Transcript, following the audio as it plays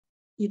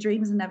your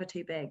dreams are never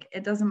too big.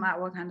 It doesn't matter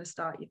what kind of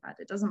start you've had.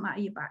 It doesn't matter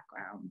your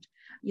background.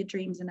 Your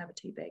dreams are never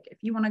too big.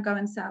 If you want to go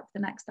and set up the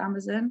next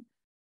Amazon,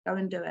 go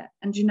and do it.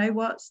 And you know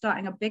what?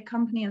 Starting a big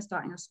company and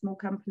starting a small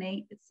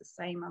company, it's the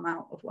same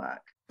amount of work.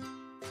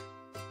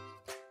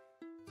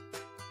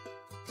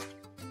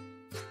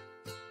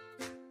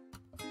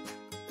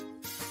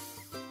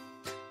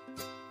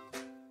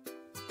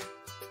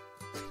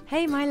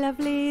 Hey my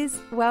lovelies,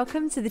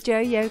 welcome to the Jo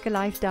Yoga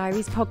Life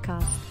Diaries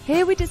podcast.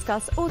 Here we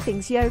discuss all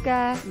things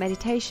yoga,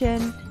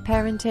 meditation,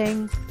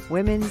 parenting,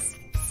 women's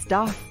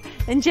stuff,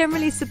 and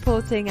generally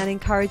supporting and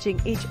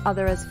encouraging each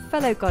other as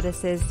fellow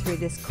goddesses through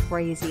this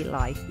crazy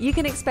life. You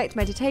can expect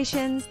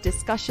meditations,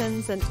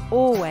 discussions, and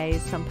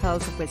always some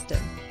pearls of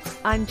wisdom.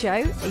 I'm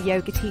Jo, a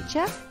yoga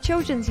teacher,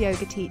 children's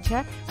yoga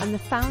teacher, and the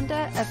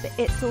founder of the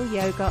It's All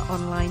Yoga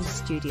online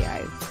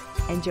studio.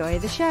 Enjoy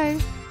the show.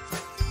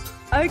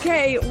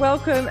 Okay,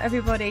 welcome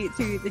everybody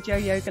to the Jo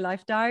Yoga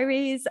Life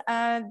Diaries.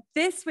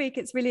 This week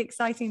it's really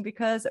exciting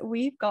because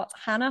we've got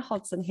Hannah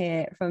Hodson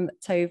here from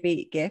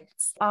Toby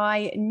Gifts.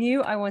 I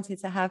knew I wanted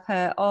to have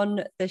her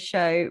on the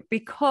show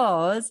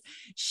because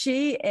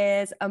she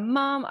is a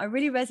mum. I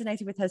really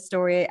resonated with her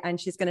story and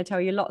she's going to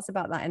tell you lots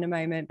about that in a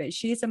moment, but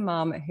she's a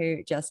mum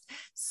who just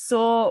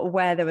saw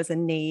where there was a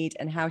need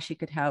and how she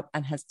could help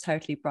and has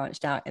totally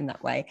branched out in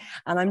that way.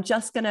 And I'm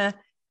just going to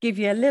give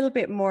you a little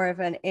bit more of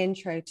an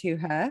intro to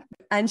her.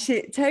 And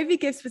Toby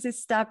Gifts was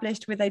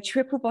established with a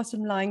triple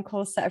bottom line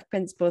core set of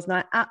principles. And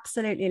I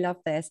absolutely love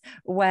this,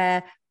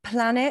 where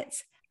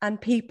planet and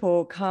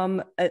people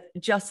come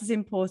just as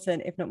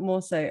important, if not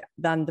more so,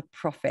 than the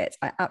profit.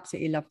 I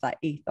absolutely love that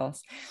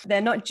ethos.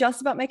 They're not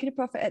just about making a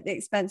profit at the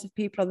expense of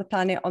people on the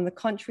planet. On the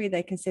contrary,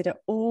 they consider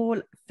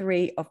all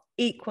three of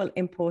equal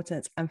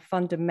importance and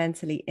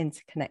fundamentally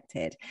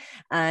interconnected.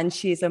 And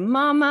she's a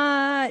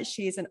mama,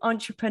 she's an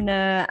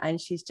entrepreneur,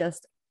 and she's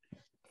just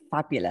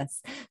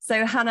fabulous.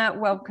 So Hannah,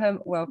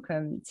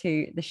 welcome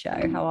to the show.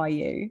 How are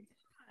you?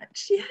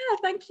 Yeah,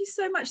 thank you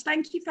so much.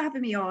 Thank you for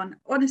having me on.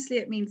 Honestly,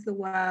 it means the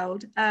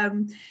world.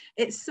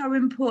 It's so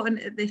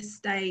important at this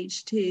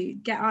stage to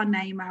get our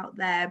name out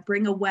there,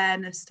 bring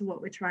awareness to what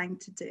we're trying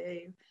to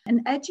do, and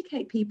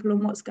educate people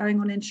on what's going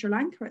on in Sri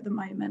Lanka at the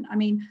moment. I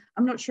mean,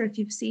 I'm not sure if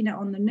you've seen it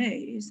on the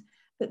news,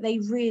 but they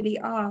really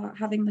are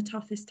having the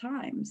toughest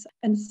times.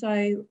 And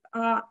so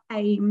our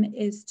aim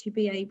is to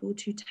be able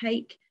to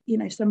take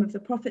some of the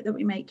profit that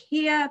we make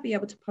here, be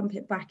able to pump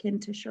it back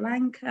into Sri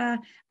Lanka,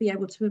 be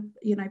able to,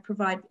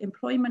 provide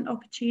employment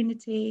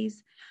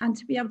opportunities and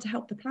to be able to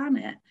help the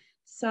planet.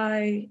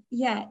 So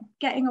yeah,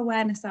 getting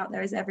awareness out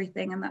there is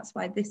everything. And that's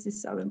why this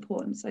is so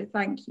important. So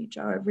thank you,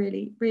 Jo. I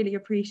really, really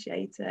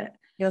appreciate it.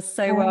 You're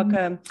so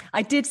welcome.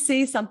 I did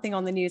see something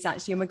on the news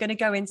actually, and we're going to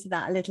go into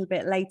that a little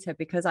bit later,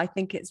 because I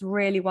think it's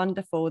really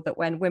wonderful that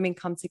when women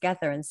come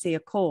together and see a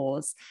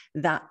cause,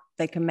 that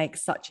they can make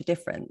such a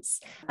difference.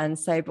 And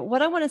so, but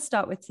what I want to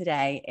start with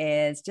today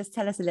is just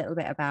tell us a little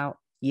bit about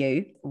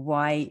you,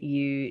 why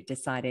you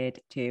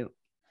decided to,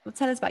 well,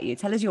 tell us about you.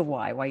 Tell us your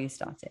why you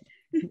started.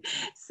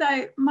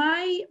 So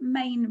my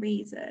main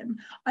reason,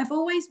 I've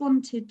always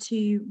wanted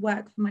to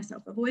work for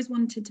myself. I've always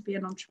wanted to be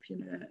an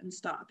entrepreneur and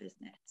start a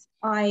business.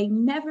 I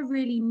never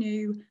really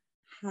knew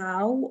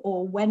how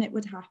or when it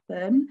would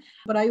happen,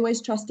 but I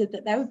always trusted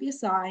that there would be a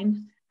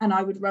sign and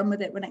I would run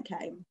with it when it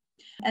came.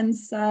 And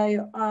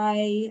so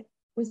I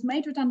was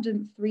made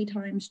redundant 3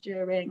 times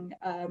during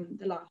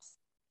the last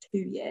 2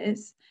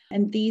 years.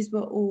 And these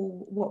were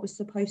all what was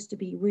supposed to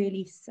be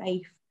really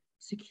safe,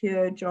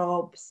 secure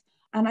jobs.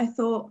 And I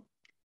thought,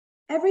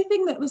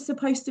 everything that was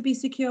supposed to be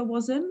secure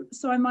wasn't,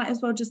 so I might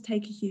as well just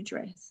take a huge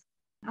risk.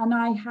 And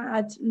I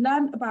had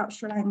learned about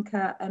Sri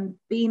Lanka and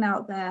been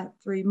out there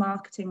through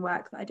marketing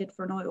work that I did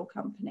for an oil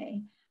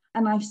company.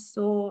 And I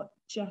saw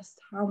just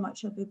how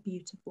much of a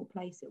beautiful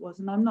place it was.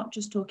 And I'm not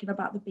just talking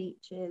about the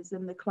beaches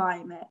and the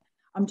climate.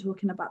 I'm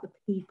talking about the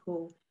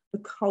people, the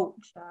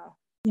culture,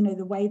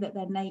 the way that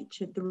they're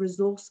natured, the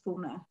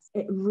resourcefulness.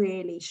 It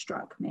really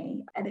struck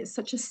me. And it's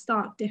such a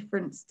stark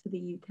difference to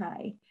the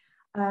UK.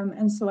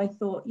 And so I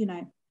thought,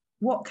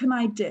 what can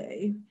I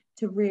do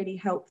to really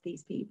help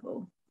these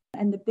people?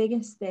 And the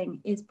biggest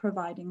thing is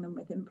providing them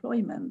with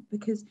employment,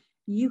 because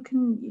you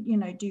can,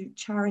 do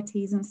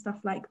charities and stuff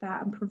like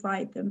that and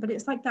provide them. But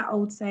it's like that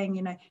old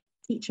saying,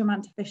 teach a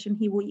man to fish and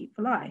he will eat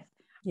for life.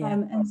 Yeah.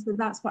 And so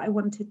that's what I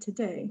wanted to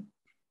do.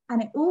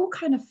 And it all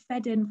kind of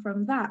fed in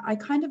from that. I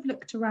kind of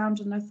looked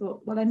around and I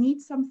thought, well, I need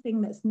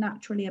something that's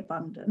naturally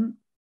abundant,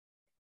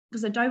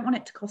 because I don't want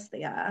it to cost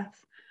the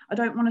earth. I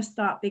don't want to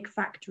start big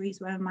factories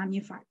where I'm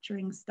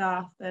manufacturing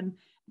stuff, and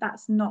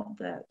that's not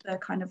the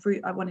kind of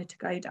route I wanted to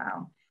go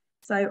down.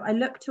 So I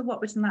looked at what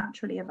was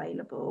naturally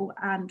available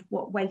and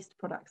what waste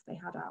products they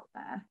had out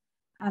there,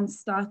 and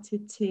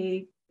started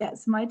to get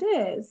some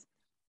ideas.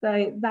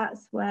 So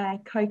that's where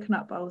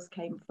coconut bowls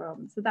came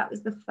from. So that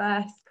was the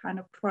first kind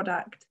of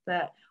product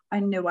that I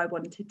knew I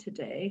wanted to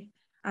do.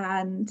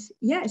 And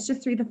yeah, it's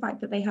just through the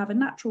fact that they have a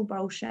natural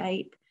bowl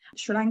shape.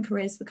 Sri Lanka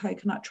is the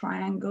coconut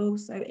triangle,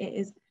 so it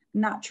is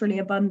naturally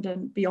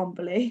abundant beyond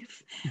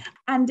belief.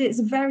 And it's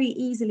very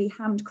easily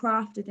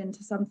handcrafted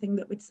into something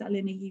that would sell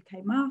in a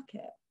UK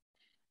market.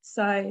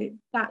 So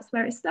that's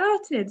where it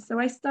started. So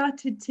I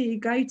started to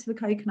go to the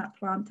coconut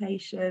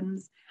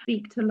plantations,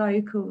 speak to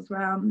locals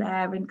around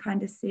there and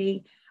kind of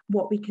see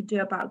what we could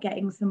do about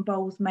getting some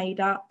bowls made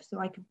up so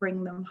I could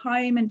bring them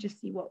home and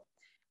just see what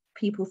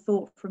people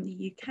thought from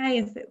the UK,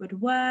 if it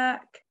would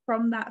work.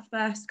 From that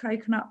first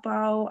coconut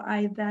bowl,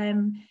 I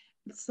then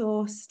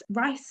sourced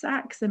rice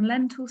sacks and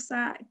lentil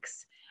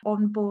sacks,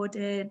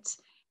 onboarded,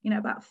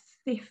 about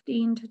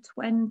 15 to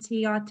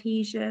 20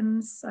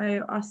 artisans,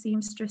 so our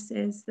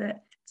seamstresses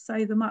that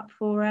sew them up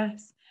for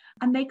us,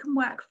 and they can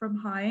work from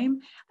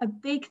home. A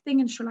big thing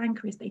in Sri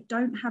Lanka is they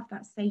don't have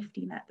that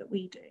safety net that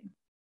we do.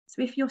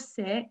 So if you're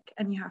sick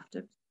and you have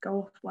to go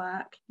off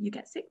work, you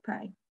get sick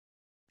pay.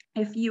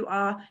 If you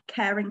are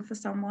caring for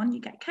someone, you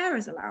get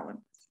carer's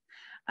allowance.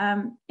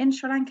 In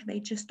Sri Lanka, they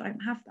just don't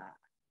have that.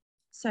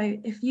 So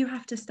if you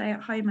have to stay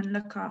at home and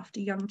look after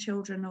young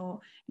children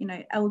or,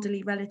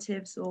 elderly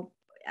relatives or,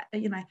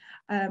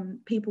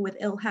 people with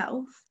ill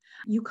health,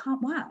 you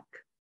can't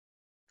work.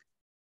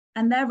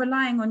 And they're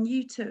relying on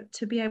you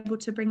to be able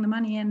to bring the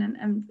money in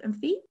and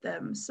feed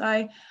them.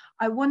 So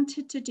I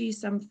wanted to do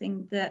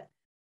something that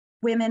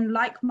women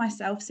like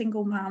myself,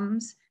 single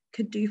mums,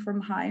 could do from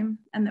home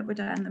and that would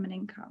earn them an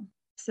income.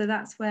 So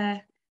that's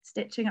where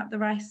stitching up the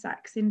rice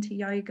sacks into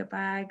yoga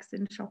bags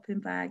and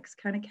shopping bags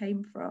kind of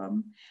came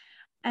from.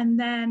 And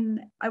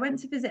then I went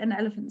to visit an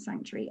elephant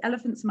sanctuary.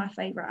 Elephants are my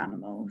favorite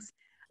animals.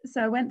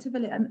 So I went to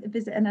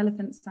visit an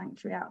elephant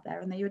sanctuary out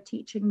there, and they were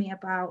teaching me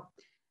about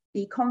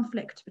the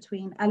conflict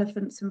between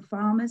elephants and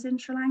farmers in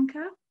Sri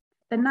Lanka.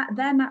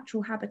 Their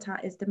natural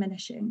habitat is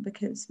diminishing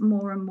because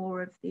more and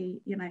more of the,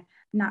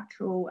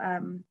 natural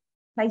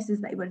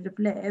places they would have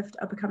lived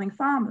are becoming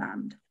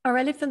farmland. Are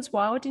elephants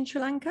wild in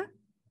Sri Lanka?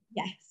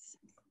 Yes.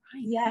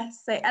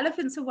 Yes, so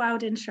elephants are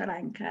wild in Sri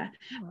Lanka,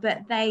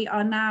 but they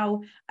are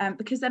now,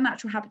 because their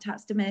natural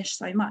habitat's diminished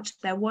so much,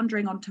 they're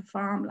wandering onto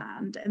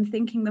farmland and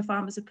thinking the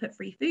farmers have put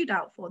free food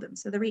out for them,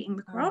 so they're eating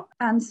the crop.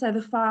 And so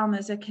the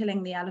farmers are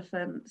killing the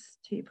elephants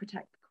to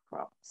protect the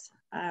crops.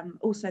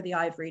 Also the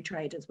ivory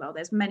trade as well.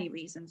 There's many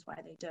reasons why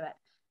they do it.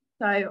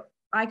 So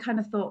I kind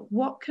of thought,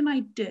 what can I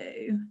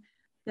do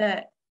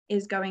that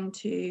is going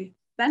to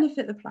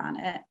benefit the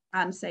planet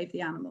and save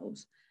the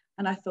animals?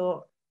 And I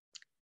thought,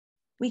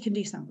 we can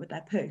do something with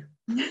their poo.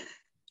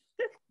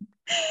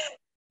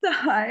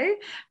 So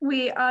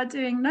we are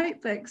doing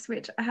notebooks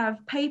which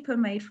have paper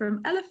made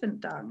from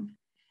elephant dung.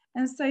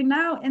 And so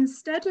now,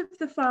 instead of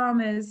the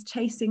farmers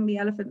chasing the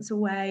elephants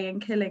away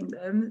and killing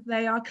them,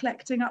 they are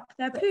collecting up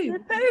their poo.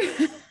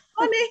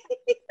 Funny.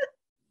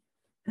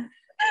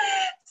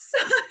 So,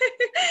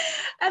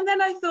 and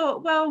then I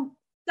thought, well,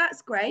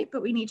 that's great,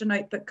 but we need a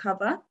notebook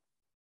cover.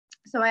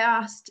 So I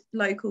asked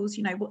locals,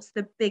 what's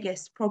the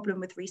biggest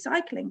problem with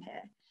recycling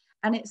here?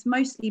 And it's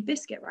mostly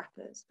biscuit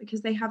wrappers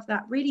because they have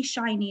that really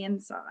shiny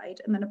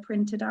inside and then a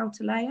printed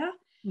outer layer,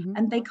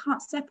 and they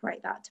can't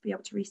separate that to be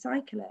able to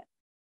recycle it.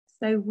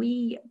 So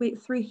we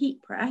through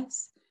heat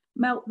press,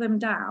 melt them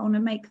down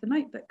and make the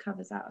notebook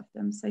covers out of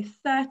them. So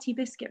 30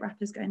 biscuit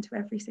wrappers go into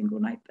every single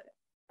notebook.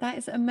 That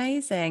is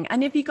amazing.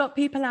 And have you got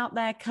people out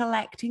there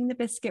collecting the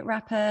biscuit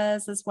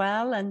wrappers as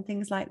well and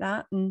things like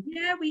that?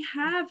 Yeah, we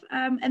have.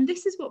 And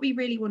this is what we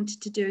really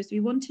wanted to do, is we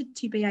wanted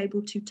to be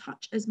able to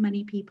touch as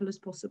many people as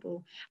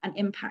possible and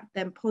impact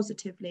them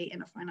positively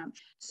in a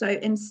financial. So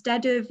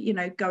instead of,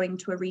 going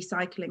to a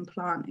recycling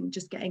plant and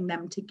just getting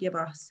them to give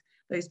us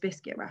those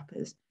biscuit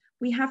wrappers,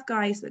 we have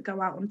guys that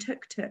go out on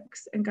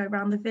tuk-tuks and go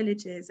around the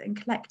villages and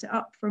collect it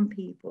up from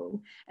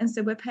people. And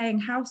so we're paying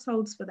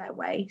households for their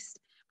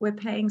waste. We're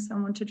paying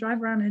someone to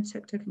drive around in a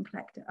tuk-tuk and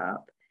collect it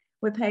up.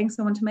 We're paying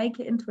someone to make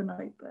it into a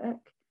notebook.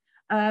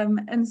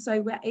 And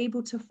so we're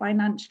able to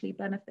financially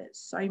benefit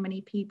so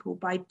many people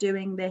by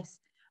doing this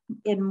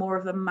in more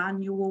of a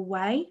manual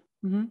way.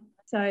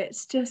 So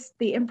it's just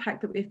the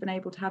impact that we've been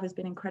able to have has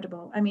been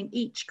incredible. I mean,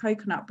 each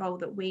coconut bowl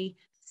that we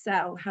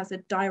sell has a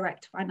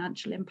direct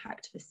financial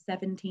impact for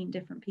 17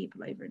 different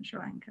people over in Sri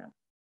Lanka.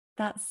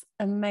 That's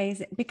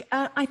amazing.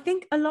 I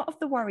think a lot of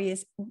the worry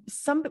is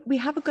we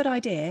have a good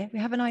idea, we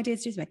have an idea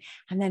to do something,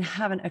 and then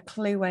haven't a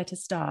clue where to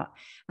start.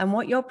 And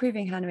what you're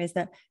proving, Hannah, is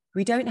that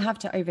we don't have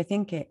to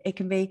overthink it. It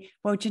can be,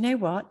 well, do you know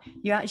what?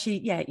 You actually,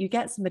 you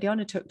get somebody on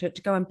a tuk-tuk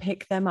to go and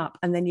pick them up,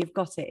 and then you've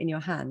got it in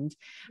your hand.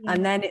 Yeah.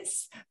 And then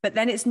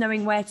it's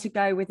knowing where to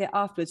go with it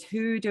afterwards.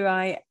 Who do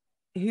I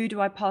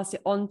pass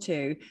it on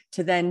to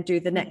then do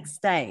the next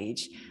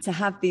stage, to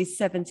have these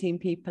 17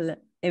 people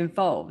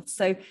involved?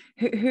 So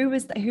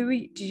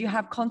did you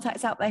have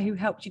contacts out there who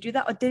helped you do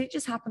that, or did it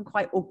just happen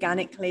quite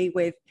organically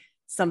with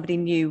somebody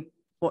knew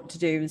what to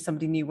do and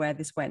somebody knew where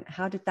this went?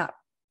 How did that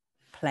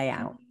play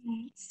out?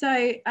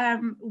 So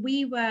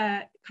we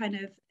were kind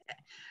of,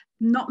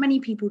 not many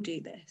people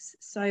do this.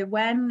 So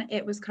when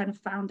it was kind of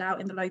found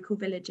out in the local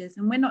villages,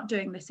 and we're not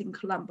doing this in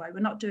Colombo, we're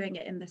not doing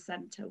it in the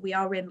centre, we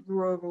are in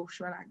rural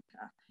Sri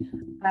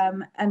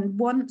Lanka. And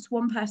once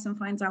one person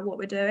finds out what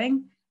we're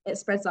doing, it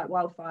spreads like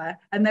wildfire,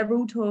 and they're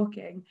all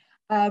talking.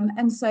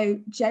 And so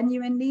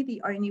genuinely,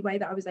 the only way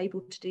that I was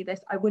able to do this,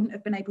 I wouldn't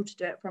have been able to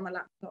do it from a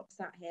laptop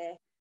sat here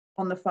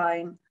on the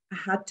phone. I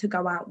had to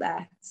go out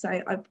there. So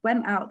I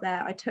went out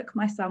there, I took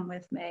my son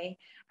with me,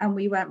 and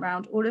we went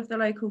around all of the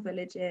local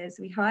villages.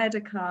 We hired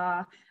a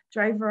car,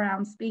 drove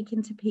around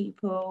speaking to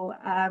people.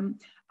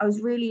 I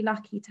was really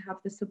lucky to have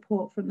the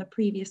support from the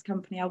previous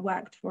company I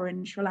worked for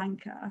in Sri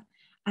Lanka,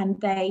 and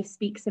they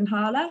speak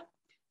Sinhala.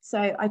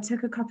 So I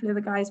took a couple of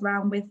the guys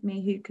around with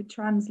me who could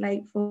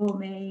translate for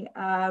me.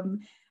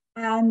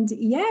 And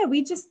yeah,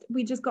 we just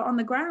got on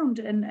the ground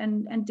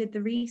and did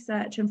the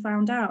research and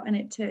found out. And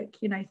it took,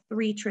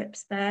 3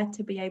 trips there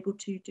to be able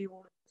to do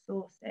all of the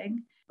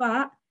sourcing.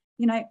 But,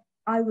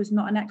 I was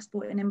not an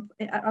expert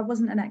I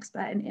wasn't an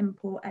expert in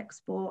import,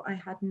 export. I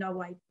had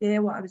no idea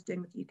what I was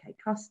doing with UK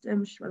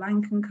customs, Sri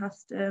Lankan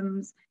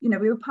customs. We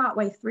were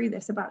partway through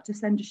this, about to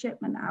send a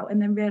shipment out, and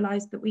then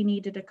realized that we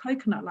needed a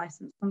coconut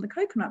license from the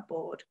coconut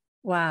board.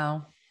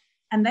 Wow.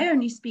 And they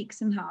only speak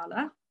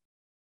Sinhala.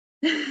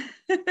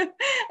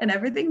 And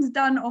everything's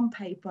done on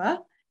paper.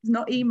 It's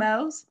not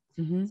emails.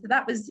 Mm-hmm. So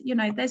that was,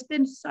 there's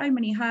been so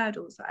many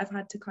hurdles that I've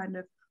had to kind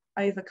of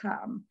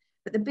overcome.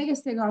 But the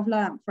biggest thing I've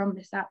learned from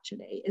this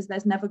actually is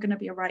there's never going to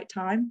be a right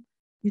time.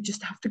 You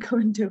just have to go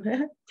and do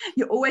it.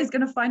 You're always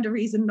going to find a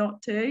reason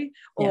not to,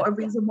 or a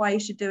reason why you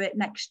should do it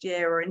next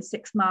year or in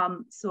 6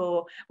 months,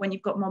 or when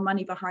you've got more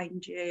money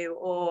behind you.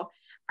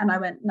 And I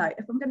went, no,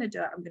 if I'm going to do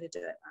it, I'm going to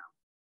do it now.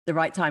 The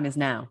right time is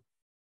now.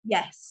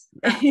 Yes,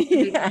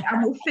 absolutely.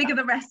 And we'll figure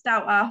the rest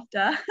out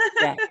after.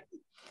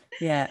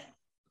 Yeah.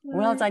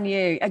 Well done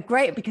you.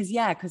 Great, because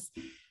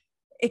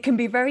it can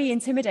be very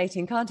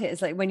intimidating, can't it?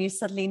 It's like when you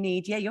suddenly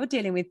need, you're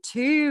dealing with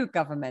 2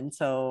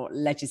 governmental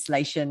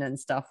legislation and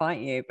stuff,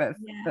 aren't you? But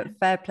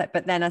fair play.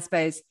 But then I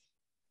suppose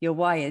your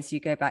why is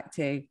you go back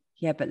to,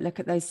 but look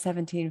at those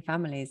 17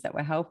 families that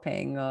we're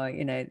helping, or,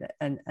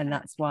 and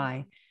that's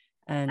why.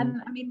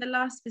 And I mean, the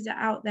last visit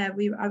out there,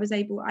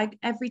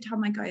 every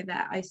time I go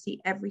there, I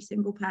see every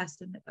single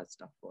person that does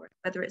stuff for it,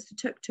 whether it's the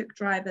tuk-tuk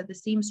driver, the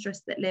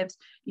seamstress that lives,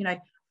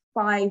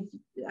 5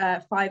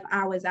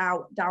 hours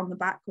out down the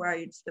back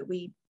roads that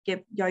we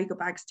give yoga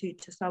bags to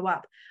sew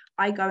up.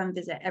 I go and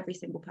visit every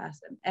single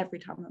person every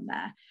time I'm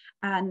there.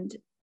 And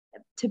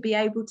to be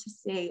able to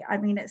see, I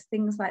mean, it's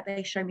things like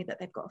they show me that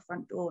they've got a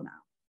front door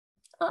now.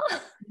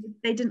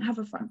 They didn't have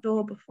a front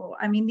door before.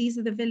 I mean, these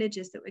are the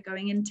villages that we're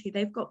going into.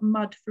 They've got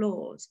mud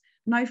floors,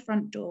 no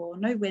front door,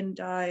 no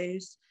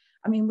windows.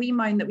 I mean, we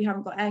moan that we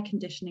haven't got air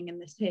conditioning in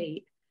this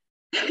heat.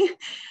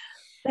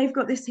 They've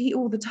got this heat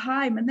all the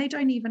time, and they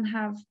don't even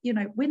have,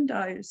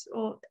 windows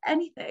or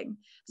anything.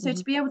 So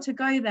to be able to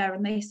go there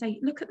and they say,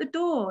 look at the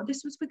door,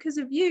 this was because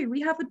of you, we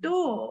have a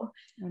door.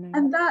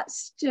 And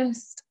that's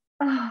just,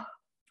 being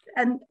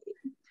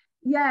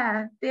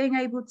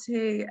able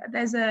to,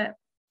 there's a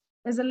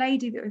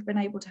lady that we've been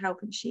able to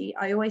help, and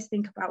I always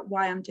think about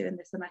why I'm doing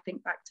this, and I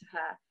think back to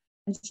her.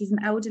 And she's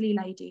an elderly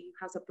lady who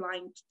has a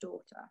blind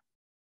daughter,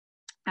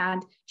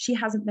 and she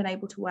hasn't been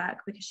able to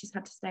work because she's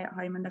had to stay at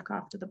home and look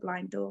after the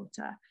blind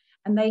daughter.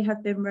 And they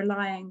have been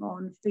relying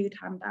on food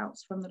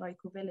handouts from the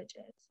local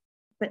villages.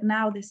 But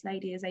now this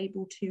lady is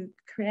able to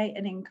create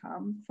an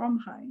income from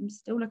home,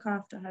 still look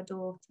after her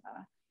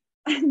daughter.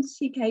 And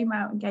she came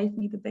out and gave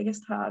me the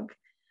biggest hug.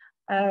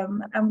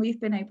 And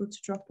we've been able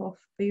to drop off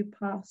food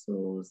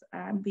parcels,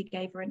 and we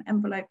gave her an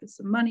envelope with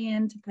some money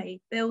in to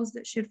pay bills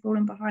that she'd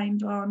fallen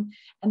behind on,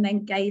 and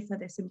then gave her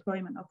this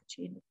employment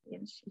opportunity,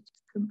 and she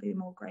just couldn't be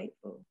more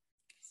grateful.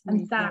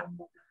 And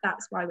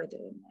that's why we're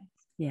doing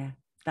this. Yeah,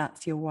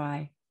 that's your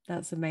why.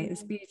 That's amazing.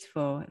 It's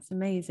beautiful. It's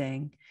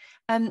amazing.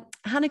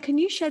 Hannah, can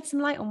you shed some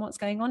light on what's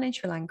going on in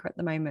Sri Lanka at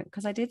the moment?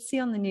 Because I did see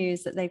on the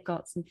news that they've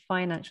got some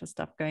financial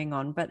stuff going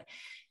on, but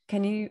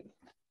can you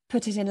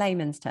put it in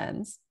layman's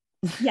terms?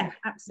 Yeah,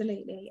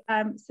 absolutely.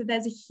 So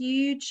there's a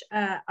huge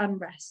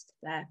unrest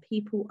there.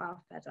 People are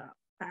fed up,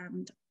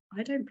 and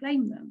I don't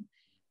blame them.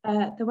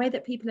 The way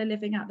that people are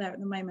living out there at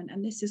the moment,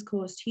 and this has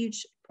caused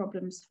huge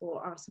problems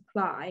for our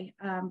supply,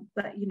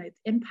 but the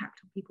impact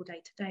on people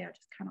day to day, I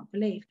just cannot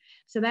believe.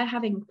 So they're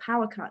having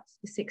power cuts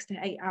for 6 to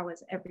 8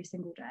 hours every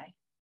single day.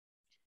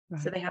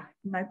 Right. So they have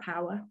no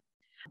power.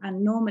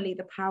 And normally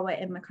the power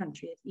in the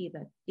country is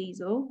either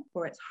diesel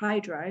or it's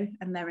hydro,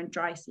 and they're in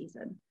dry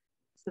season.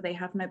 So they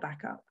have no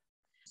backup.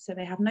 So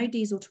they have no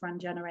diesel to run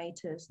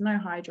generators, no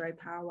hydro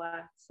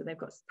power. So they've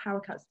got power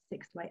cuts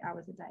 6 to 8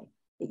 hours a day.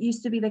 It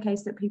used to be the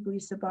case that people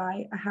used to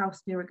buy a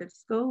house near a good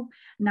school.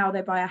 Now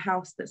they buy a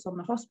house that's on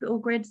the hospital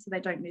grid, so they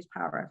don't lose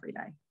power every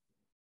day.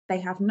 They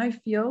have no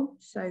fuel,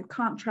 so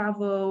can't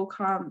travel,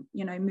 can't,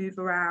 move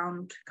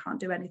around, can't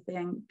do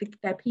anything.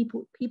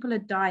 People are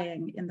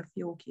dying in the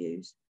fuel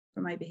queues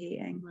from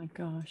overheating. Oh my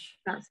gosh.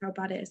 That's how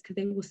bad it is, because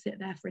they will sit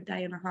there for a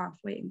day and a half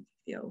waiting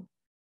for fuel.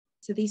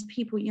 So these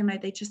people,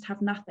 they just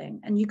have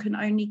nothing, and you can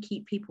only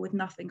keep people with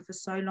nothing for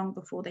so long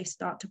before they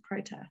start to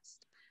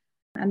protest.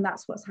 And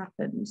that's what's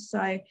happened.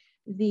 So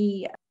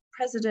the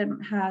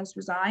president has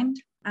resigned,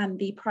 and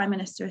the prime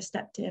minister has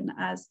stepped in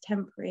as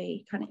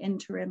temporary kind of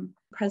interim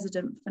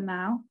president for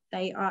now.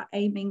 They are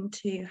aiming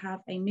to have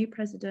a new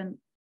president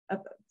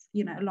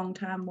a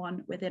long-term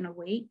one within a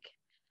week.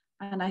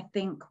 And I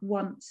think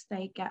once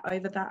they get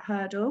over that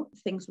hurdle,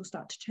 things will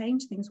start to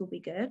change, things will be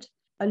good.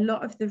 A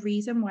lot of the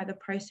reason why the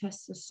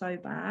protests are so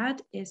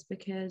bad is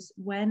because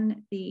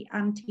when the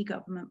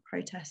anti-government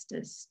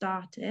protesters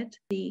started,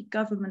 the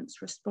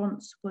government's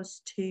response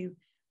was to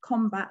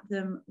combat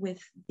them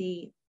with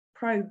the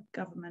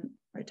pro-government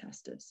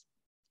protesters.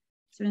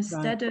 So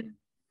instead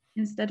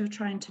of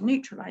trying to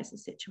neutralize the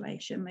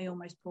situation, they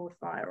almost poured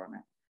fire on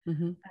it.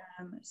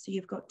 So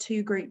you've got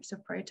two groups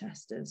of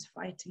protesters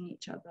fighting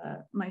each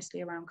other,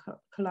 mostly around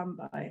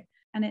Colombo,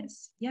 and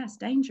it's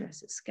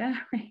dangerous, it's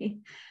scary.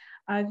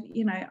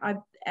 I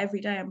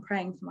every day I'm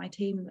praying for my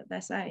team that they're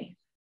safe.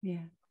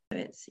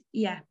 So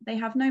they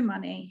have no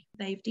money,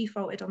 they've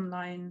defaulted on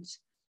loans,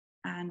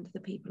 and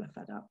the people are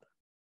fed up,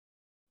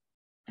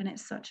 and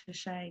it's such a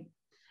shame.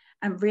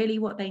 And really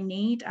what they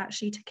need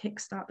actually to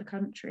kickstart the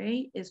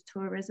country is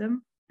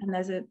tourism. And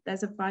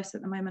there's advice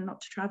at the moment not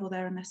to travel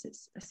there unless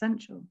it's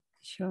essential.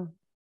 Sure.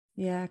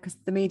 Yeah, because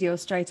the media will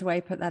straight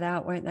away put that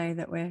out, won't they,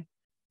 that we're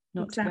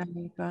not to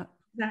go. But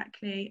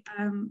exactly.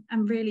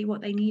 And really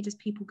what they need is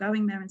people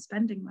going there and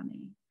spending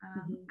money.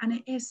 And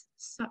it is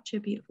such a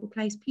beautiful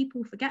place.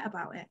 People forget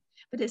about it,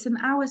 but it's an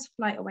hour's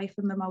flight away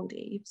from the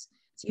Maldives.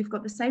 So you've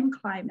got the same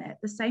climate,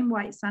 the same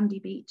white sandy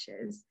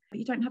beaches, but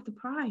you don't have the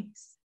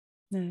price.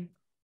 No.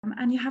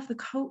 And you have the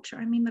culture.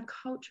 I mean, the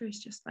culture is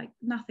just like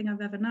nothing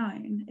I've ever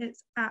known.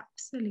 It's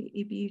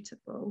absolutely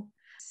beautiful.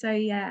 So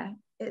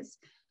it's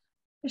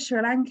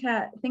Sri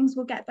Lanka, things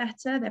will get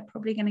better. They're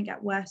probably going to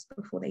get worse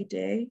before they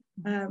do.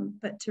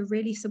 But to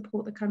really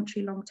support the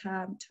country long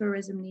term,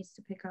 tourism needs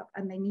to pick up,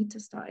 and they need to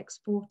start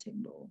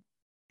exporting more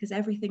because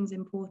everything's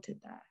imported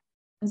there.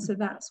 And so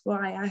that's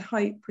why I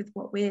hope with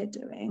what we're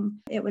doing,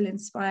 it will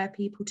inspire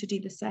people to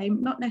do the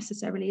same, not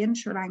necessarily in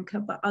Sri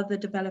Lanka, but other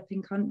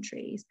developing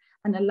countries,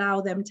 and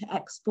allow them to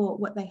export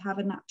what they have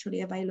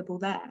naturally available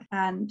there.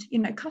 And,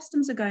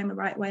 customs are going the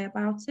right way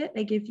about it.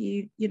 They give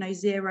you,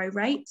 0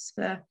 rates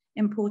for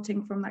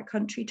importing from that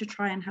country to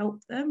try and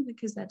help them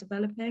because they're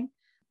developing.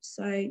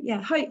 So,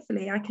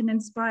 hopefully I can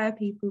inspire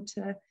people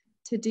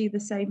to do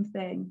the same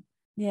thing.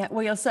 Yeah,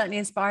 well, you're certainly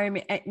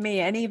inspiring me.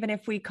 And even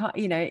if we can't,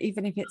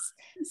 even if it's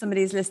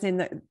somebody's listening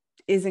that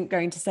isn't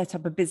going to set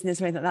up a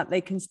business or anything like that, they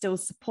can still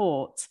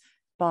support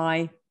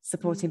by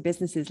supporting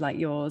businesses like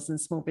yours and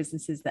small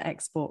businesses that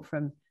export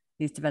from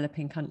these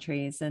developing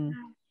countries. And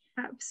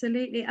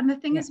absolutely. And the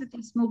thing is with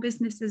these small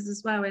businesses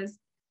as well is,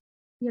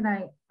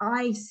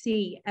 I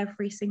see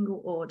every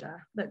single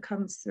order that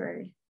comes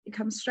through. It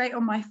comes straight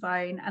on my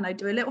phone, and I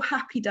do a little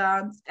happy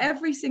dance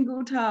every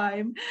single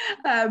time.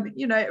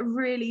 It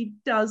really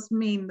does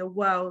mean the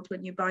world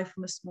when you buy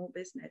from a small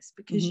business,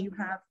 because you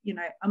have,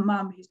 a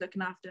mum who's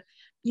looking after,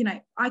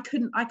 I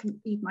couldn't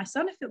feed my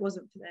son if it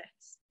wasn't for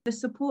this. The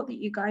support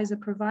that you guys are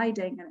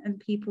providing and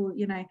people,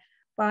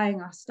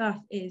 buying our stuff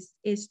is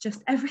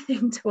just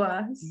everything to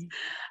us.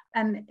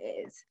 And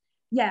it's,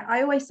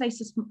 I always say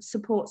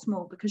support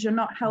small, because you're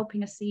not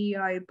helping a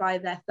CEO buy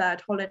their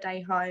third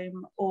holiday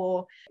home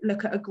or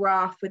look at a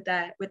graph with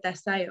their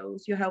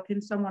sales. You're helping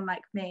someone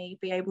like me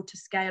be able to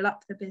scale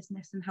up the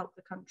business and help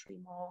the country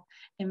more,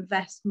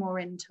 invest more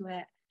into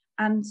it,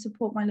 and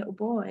support my little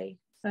boy.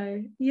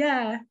 So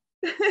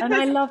and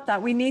I love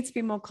that. We need to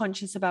be more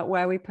conscious about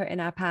where we put in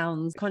our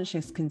pounds.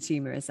 Conscious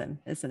consumerism,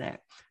 isn't it?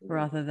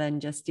 Rather than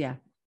just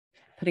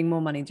putting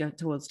more money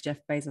towards Jeff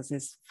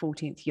Bezos's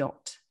 14th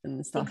yacht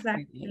and stuff.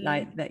 Exactly.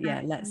 Like that.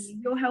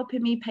 You're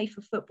helping me pay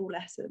for football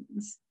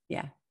lessons.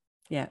 Yeah.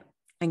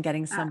 And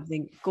getting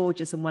something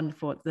gorgeous and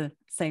wonderful at the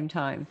same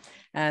time.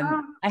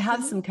 I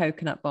have some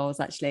coconut bowls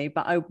actually,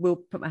 but I will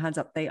put my hands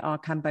up. They are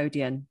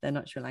Cambodian. They're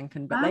not Sri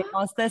Lankan, but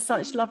they're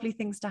such lovely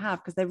things to have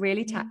because they're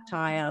really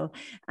tactile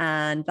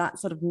and that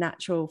sort of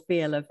natural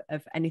feel of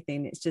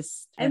anything. It's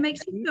just it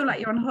makes you feel like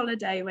you're on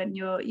holiday when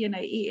you're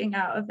eating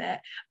out of it.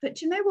 But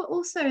do you know what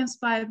also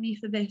inspired me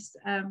for this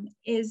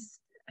is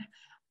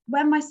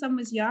when my son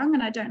was young,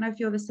 and I don't know if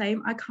you're the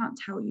same, I can't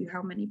tell you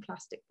how many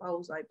plastic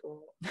bowls I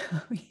bought.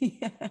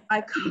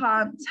 I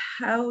can't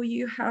tell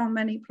you how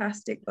many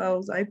plastic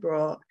bowls I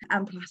brought,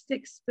 and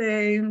plastic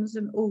spoons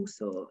and all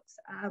sorts.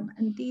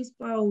 And these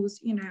bowls,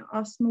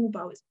 are small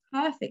bowls,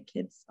 perfect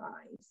kid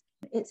size.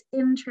 It's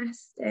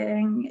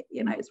interesting,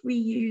 it's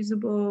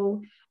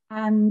reusable.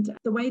 And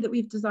the way that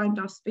we've designed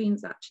our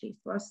spoons, actually,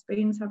 so our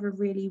spoons have a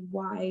really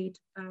wide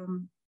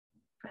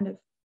kind of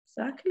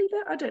circular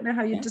bit. I don't know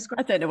how you describe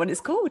it. I don't know what it's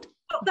called.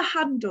 Not the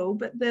handle,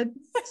 but the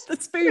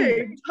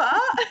spoon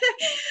part.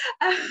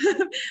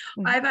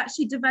 I've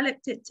actually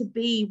developed it to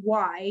be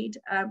wide,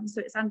 so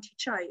it's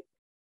anti-choke.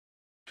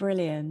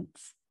 Brilliant.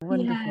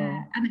 Wonderful.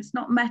 Yeah, and it's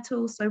not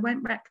metal, so it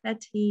won't wreck their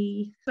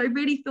teeth. So I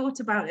really thought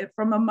about it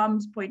from a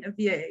mum's point of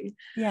view.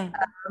 Yeah.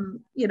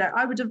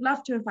 I would have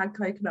loved to have had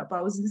coconut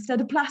bowls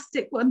instead of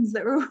plastic ones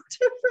that were all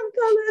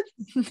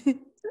different colours.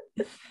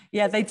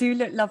 Yeah, they do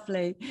look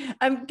lovely.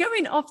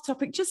 Going off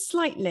topic just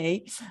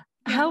slightly,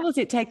 how was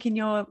it taking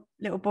your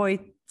little boy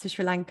to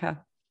Sri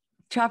Lanka?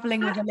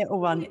 Traveling with a little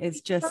one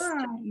is just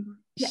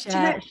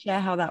share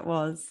how that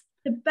was.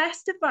 The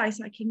best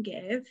advice I can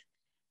give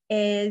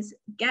is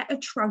get a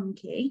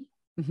trunkie.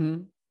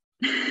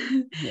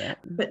 Yeah.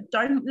 But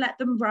don't let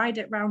them ride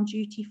it round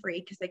duty free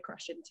because they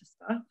crash into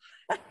stuff.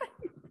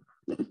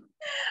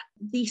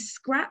 The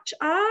scratch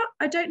art,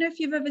 I don't know if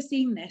you've ever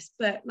seen this,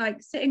 but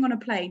like sitting on a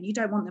plane, you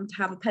don't want them to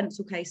have a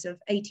pencil case of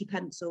 80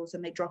 pencils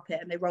and they drop it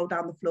and they roll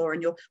down the floor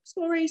and you're,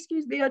 sorry,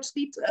 excuse me, I just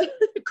need to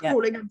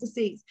crawling under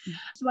seats.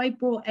 So I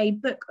brought a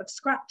book of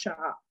scratch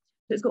art.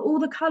 So it's got all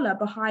the colour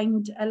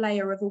behind a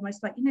layer of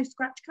almost like, you know,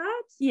 scratch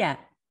cards. Yeah.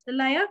 The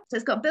layer. So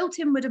it's got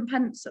built-in wooden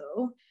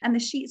pencil and the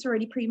sheets are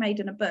already pre-made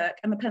in a book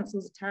and the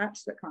pencil's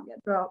attached so it can't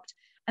get dropped.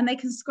 And they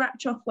can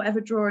scratch off whatever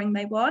drawing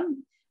they want.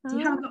 So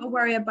you haven't got to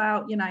worry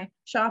about, you know,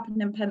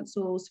 sharpening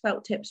pencils,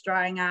 felt tips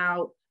drying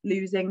out,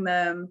 losing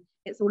them.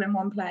 It's all in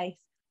one place.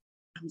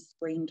 And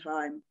screen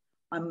time.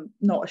 I'm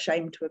not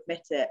ashamed to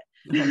admit it.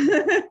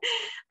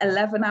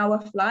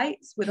 11-hour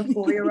flights with a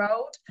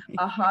 4-year-old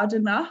are hard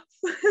enough.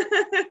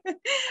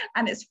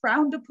 And it's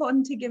frowned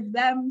upon to give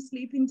them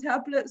sleeping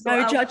tablets.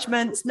 No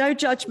judgments, no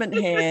judgment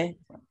here.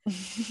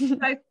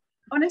 So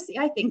honestly,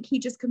 I think he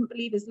just couldn't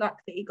believe his luck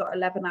that he got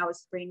 11 hours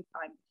screen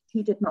time.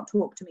 He did not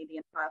talk to me the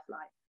entire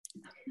flight.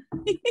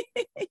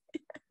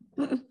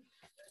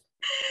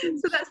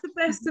 So that's the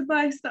best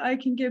advice that I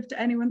can give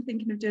to anyone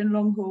thinking of doing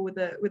long haul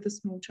with a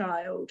small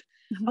child.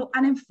 Oh,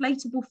 and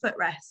inflatable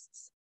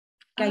footrests.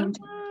 Game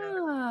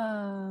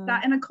changer.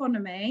 That in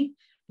economy,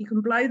 you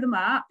can blow them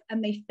up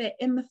and they fit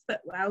in the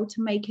footwell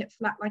to make it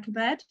flat like a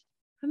bed.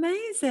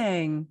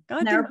 Amazing.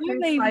 I didn't know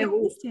they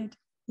existed.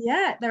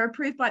 Yeah, they're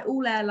approved by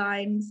all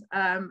airlines,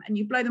 and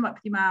you blow them up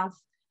with your mouth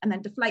and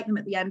then deflate them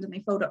at the end and they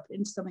fold up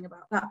into something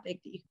about that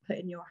big that you can put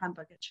in your hand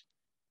luggage.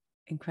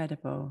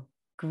 Incredible.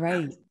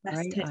 Great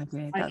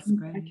idea. That's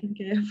great. I can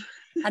give.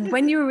 And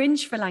when you were in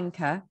Sri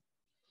Lanka,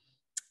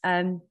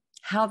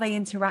 how they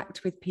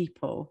interact with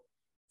people,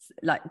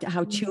 like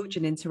how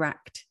children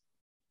interact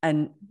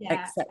and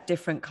accept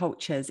different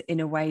cultures in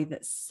a way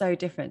that's so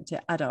different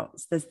to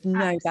adults. There's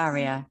no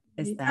barrier,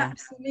 is there?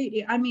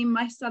 Absolutely. I mean,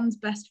 my son's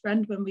best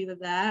friend when we were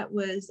there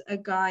was a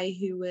guy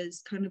who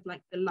was kind of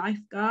like the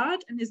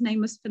lifeguard, and his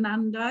name was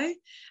Fernando,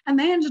 and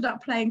they ended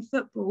up playing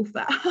football for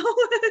hours.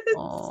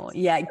 Oh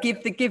yeah,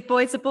 give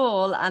boys a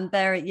ball and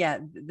they're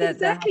exactly.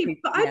 They're happy.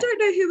 But I don't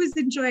know who was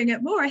enjoying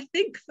it more. I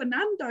think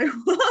Fernando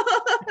was.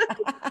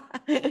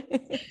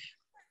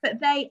 But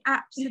they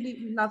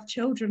absolutely love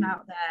children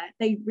out there.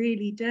 They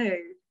really do.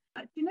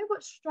 You know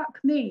what struck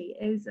me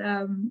is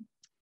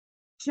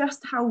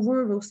just how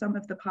rural some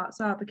of the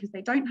parts are, because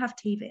they don't have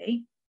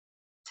TV.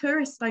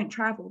 Tourists don't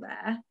travel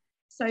there.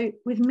 So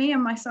with me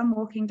and my son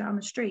walking down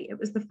the street, it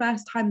was the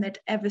first time they'd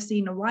ever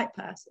seen a white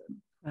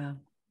person. Wow.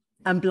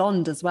 And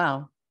blonde as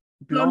well.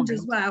 Blonde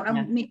as well.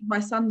 And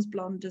my son's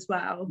blonde as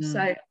well.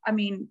 So, I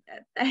mean,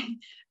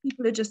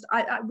 people are just,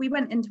 we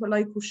went into a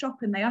local shop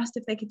and they asked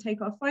if they could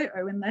take our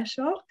photo in their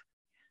shop.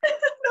 And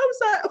I was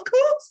like, of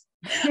course.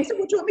 I said,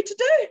 what do you want me to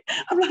do?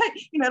 I'm like,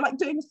 you know, like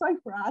doing a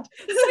sofa ad.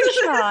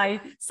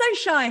 So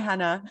shy,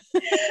 Hannah.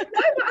 No,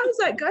 but I was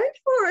like, go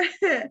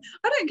for it.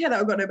 I don't care that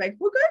I've got no makeup.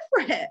 We'll go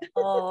for it.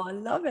 Oh, I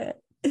love it.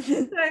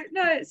 So,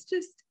 no, it's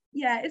just,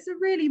 it's a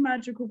really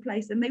magical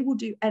place, and they will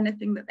do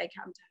anything that they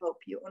can to help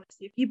you.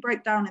 Honestly, if you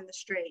broke down in the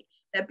street,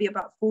 there'd be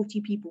about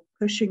 40 people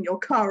pushing your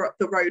car up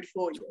the road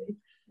for you.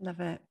 Love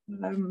it.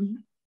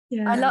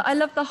 I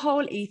love the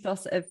whole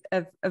ethos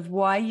of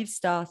why you've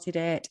started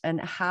it and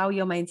how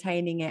you're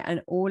maintaining it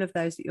and all of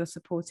those that you're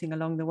supporting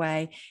along the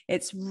way.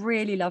 It's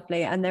really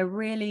lovely, and they're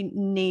really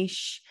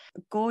niche,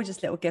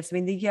 gorgeous little gifts. I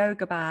mean, the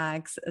yoga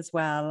bags as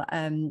well.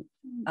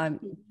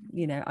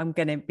 You know, I'm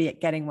going to be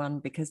getting one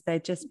because they're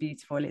just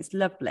beautiful. It's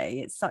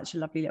lovely. It's such a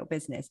lovely little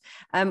business.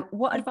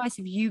 What advice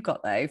have you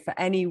got though for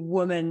any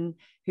woman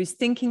who's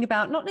thinking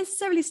about not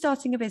necessarily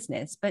starting a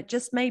business, but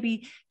just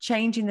maybe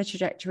changing the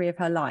trajectory of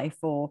her life,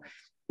 or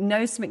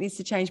knows something needs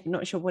to change but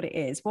not sure what it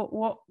is?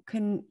 What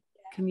can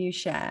you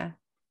share?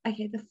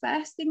 Okay, the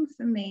first thing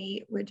for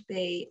me would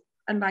be,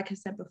 and like I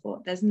said before,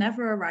 there's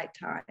never a right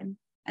time,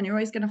 and you're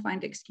always going to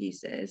find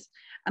excuses.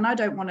 And I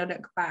don't want to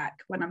look back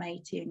when I'm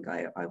 80 and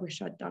go, I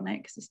wish I'd done it,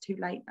 because it's too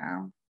late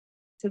now.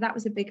 So that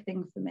was a big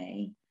thing for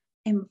me.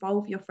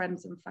 Involve your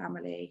friends and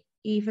family,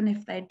 even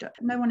if they don't.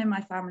 No one in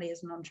my family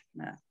is an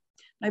entrepreneur.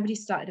 Nobody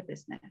started a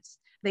business.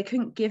 They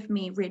couldn't give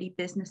me really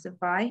business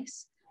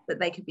advice, but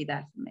they could be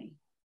there for me.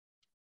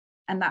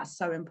 And that's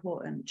so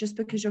important. Just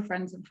because your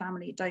friends and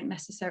family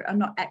are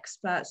not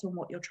experts on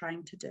what you're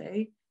trying to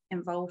do,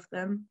 involve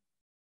them,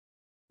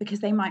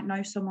 because they might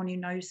know someone who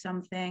knows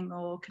something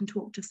or can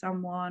talk to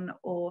someone,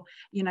 or,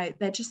 you know,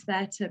 they're just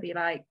there to be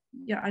like,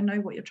 yeah, I know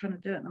what you're trying to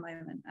do at the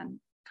moment, and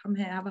come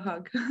here, have a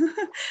hug.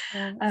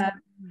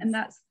 And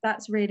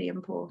that's really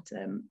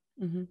important.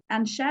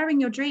 And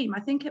sharing your dream, I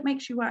think it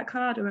makes you work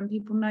harder when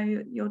people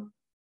know you're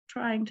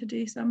trying to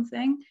do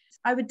something.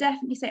 I would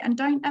definitely say, and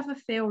don't ever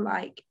feel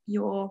like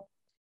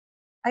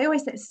I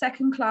always say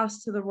second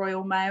class to the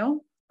Royal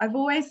Mail. I've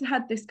always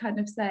had this kind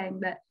of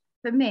saying that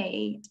for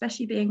me,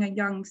 especially being a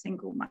young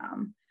single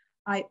mum,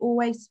 I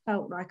always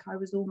felt like I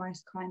was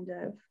almost kind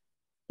of,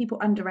 people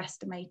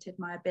underestimated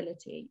my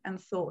ability and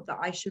thought that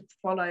I should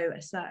follow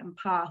a certain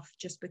path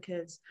just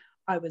because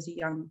I was a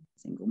young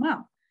single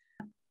mom.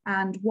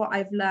 And what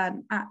I've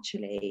learned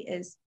actually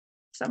is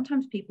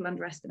sometimes people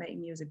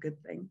underestimating you is a good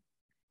thing.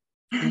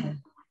 Yeah.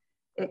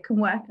 It can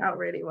work out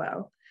really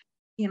well.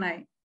 You know,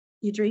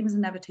 your dreams are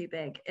never too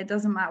big. It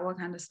doesn't matter what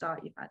kind of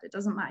start you've had. It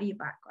doesn't matter your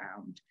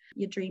background.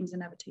 Your dreams are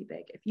never too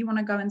big. If you want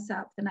to go and set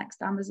up the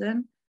next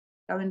Amazon,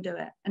 go and do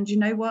it. And you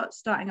know what?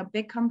 Starting a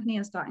big company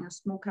and starting a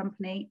small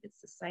company,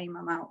 it's the same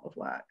amount of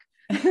work.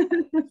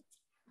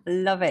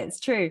 Love it.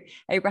 It's true.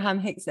 Abraham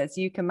Hicks says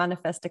you can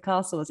manifest a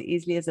castle as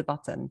easily as a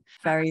button.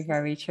 Very,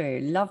 very true.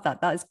 Love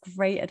that. That is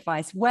great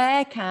advice.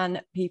 Where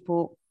can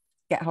people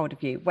get hold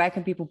of you? Where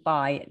can people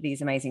buy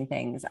these amazing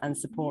things and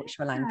support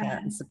Sri Lanka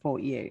and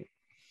support you?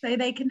 So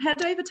they can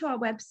head over to our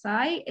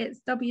website.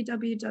 It's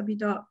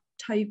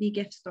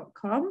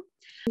www.tovigifts.com.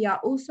 We are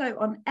also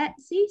on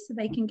Etsy, so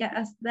they can get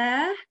us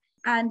there.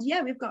 And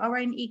yeah, we've got our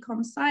own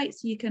e-com site,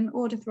 so you can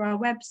order through our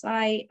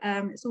website.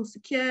 It's all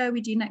secure. We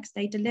do next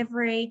day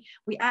delivery.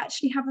 We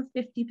actually have a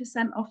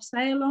 50% off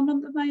sale on at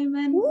the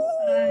moment.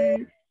 So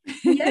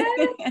yeah,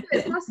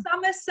 it's our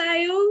summer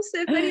sale.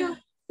 So if anyone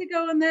wants to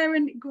go on there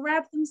and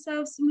grab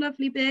themselves some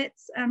lovely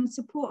bits and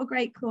support a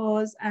great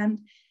cause and,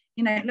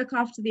 you know, look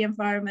after the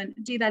environment,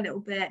 do their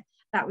little bit,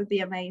 that would be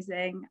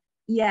amazing.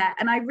 Yeah,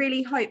 and I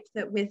really hope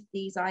that with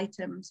these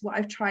items, what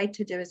I've tried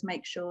to do is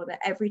make sure that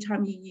every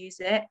time you use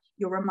it,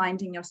 you're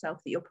reminding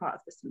yourself that you're part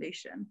of the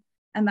solution.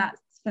 And that,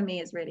 for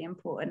me, is really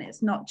important.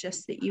 It's not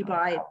just that you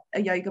buy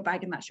a yoga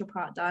bag and that's your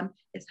part done.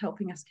 It's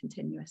helping us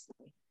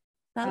continuously.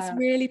 That's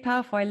really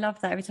powerful. I love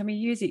that. Every time you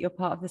use it, you're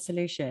part of the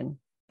solution.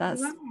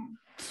 That's. Wow.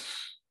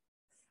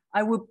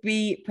 I will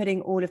be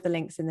putting all of the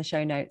links in the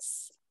show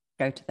notes.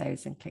 Go to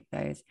those and click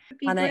those.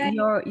 And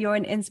you're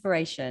an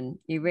inspiration.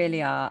 You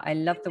really are. I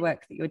love the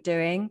work that you're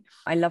doing.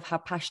 I love how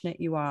passionate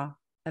you are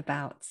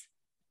about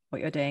what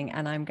you're doing.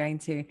 And I'm going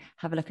to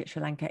have a look at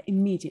Sri Lanka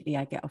immediately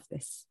I get off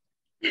this.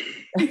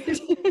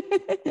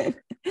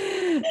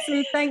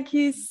 So thank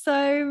you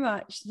so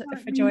much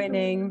for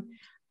joining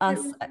us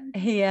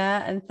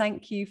here, and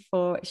thank you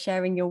for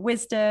sharing your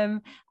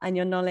wisdom and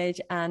your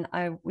knowledge, and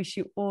I wish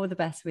you all the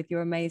best with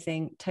your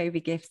amazing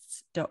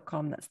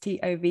tovigifts.com. That's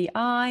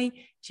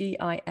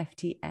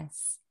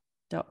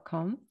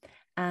TOVIGIFTS.com,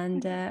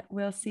 and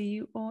we'll see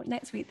you all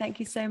next week. Thank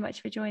you so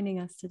much for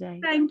joining us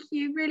today. Thank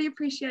you, really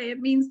appreciate it.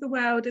 It means the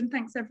world, and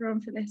thanks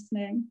everyone for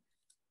listening.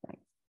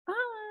 Thanks.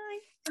 Bye.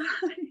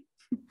 Bye.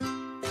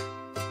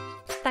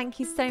 Thank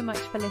you so much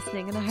for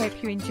listening, and I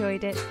hope you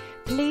enjoyed it.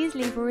 Please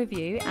leave a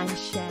review and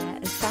share,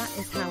 as that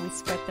is how we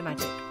spread the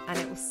magic, and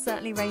it will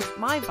certainly raise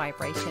my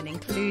vibration,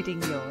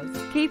 including yours.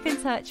 Keep in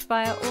touch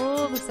via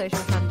all the social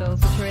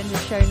handles which are in the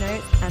show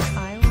notes, and